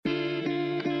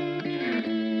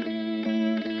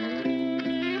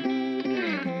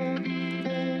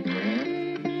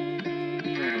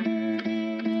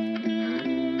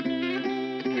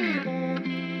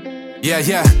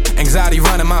Yeah, anxiety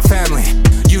running my family.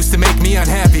 Used to make me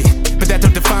unhappy, but that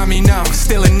don't define me now.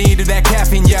 Still in need of that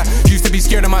caffeine, yeah. Used to be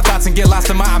scared of my thoughts and get lost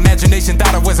in my imagination.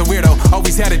 Thought I was a weirdo.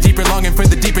 Always had a deeper longing for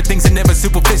the deeper things and never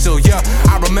superficial, yeah.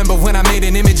 I remember when I made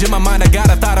an image in my mind of God.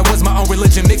 I thought it was my own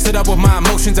religion. Mixed it up with my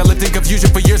emotions. I lived in confusion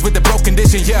for years with the broke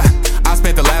condition, yeah. I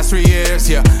spent the last 3 years,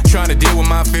 yeah, trying to deal with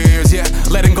my fears, yeah.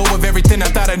 Letting go of everything I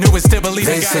thought I knew and still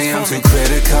believing They God say is I'm for me. too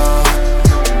critical.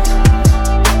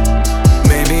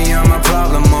 Maybe I'm a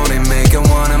problem, only making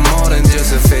one and more than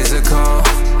just a physical.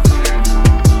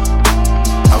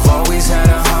 I've always had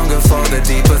a hunger for the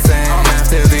deeper thing,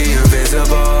 after the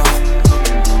invisible.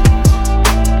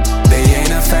 They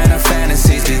ain't a fan of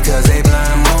fantasies because they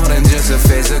blind more than just a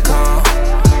physical.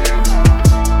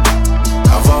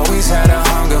 I've always had a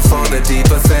hunger for the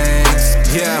deeper things.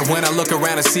 Yeah, when I look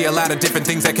around I see a lot of different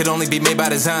things that could only be made by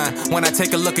design. When I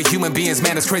take a look at human beings,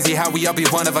 man, it's crazy how we all be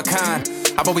one of a kind.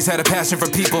 I've always had a passion for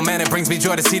people, man, it brings me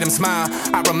joy to see them smile.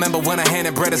 I remember when I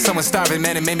handed bread to someone starving,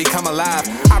 man, it made me come alive.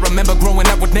 I remember growing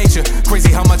up with nature,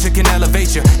 crazy how much it can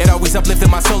elevate you. It always uplifted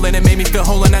my soul and it made me feel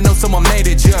whole, and I know someone made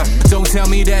it, yeah. Don't tell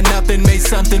me that nothing made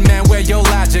something, man, where your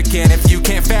logic in? If you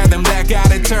can't fathom that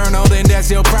God eternal, then that's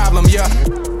your problem, yeah.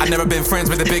 I never been friends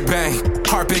with the Big Bang.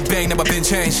 Heart Big Bang, never been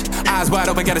changed. Eyes wide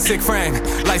open, got a sick frame.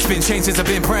 Life's been changed since I've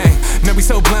been praying. Man, we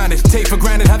so blinded, take for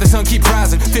granted how the sun keep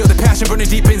rising. Feel the passion burning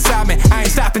deep inside me. I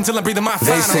ain't stopping till I'm breathing my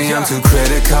final. They say I'm too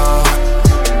critical.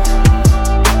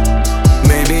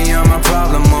 Maybe I'm a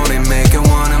problem, only making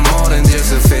one and more than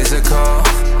just a physical.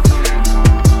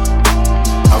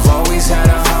 I've always had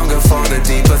a hunger for the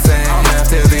deeper thing,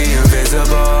 after the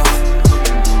invisible.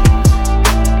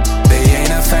 They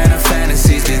ain't a fan of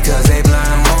fantasies because they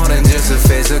blind more than just a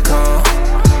physical.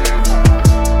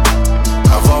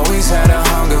 I've always had a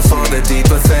hunger for the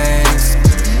deeper things.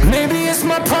 Maybe it's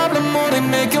my problem more than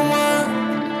making one.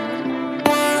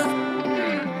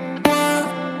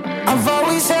 I've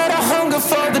always had a hunger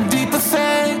for the deeper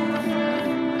thing.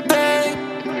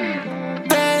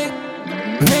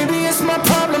 Maybe it's my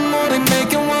problem more than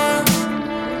making one.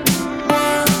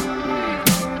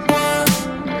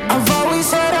 I've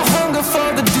always had a hunger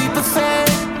for the deeper thing.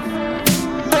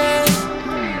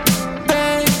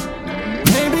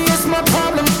 Maybe it's my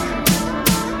problem.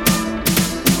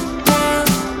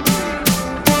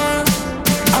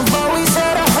 I've always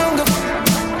had a hunger,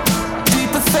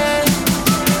 deeper thing.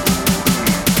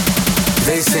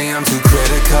 They say I'm too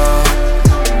critical.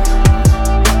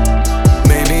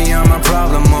 Maybe I'm a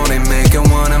problem, only making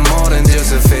one and more than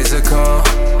just a physical.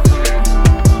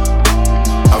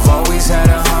 I've always had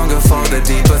a hunger for the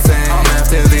deeper thing,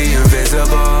 after the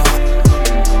invisible.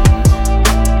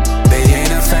 They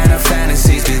ain't a fan of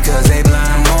fantasies because they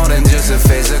blind more than just a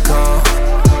physical.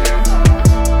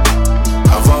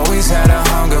 I've always had a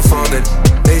hunger for the.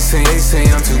 They say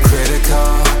I'm too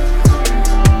critical.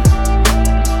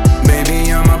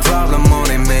 Maybe I'm a problem,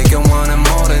 only making one and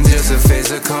more than just a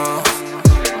physical.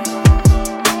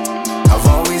 I've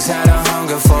always had a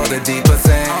hunger for the deeper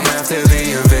thing, after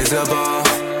the invisible.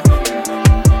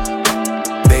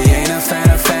 They ain't a fan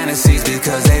of fantasies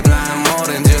because they blind more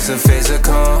than just a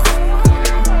physical.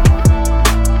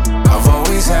 I've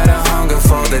always had a hunger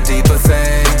for the deeper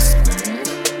things.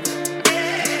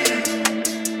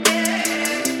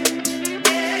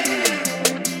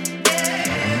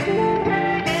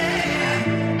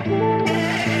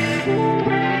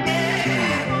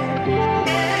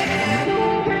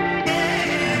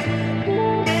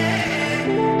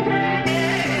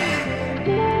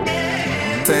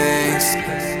 Things.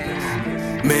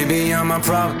 Maybe I'm a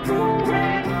problem.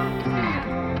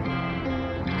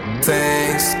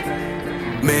 Things.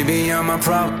 Maybe I'm a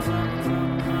problem.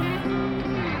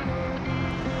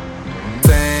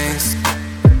 Things.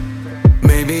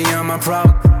 Maybe I'm a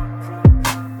problem.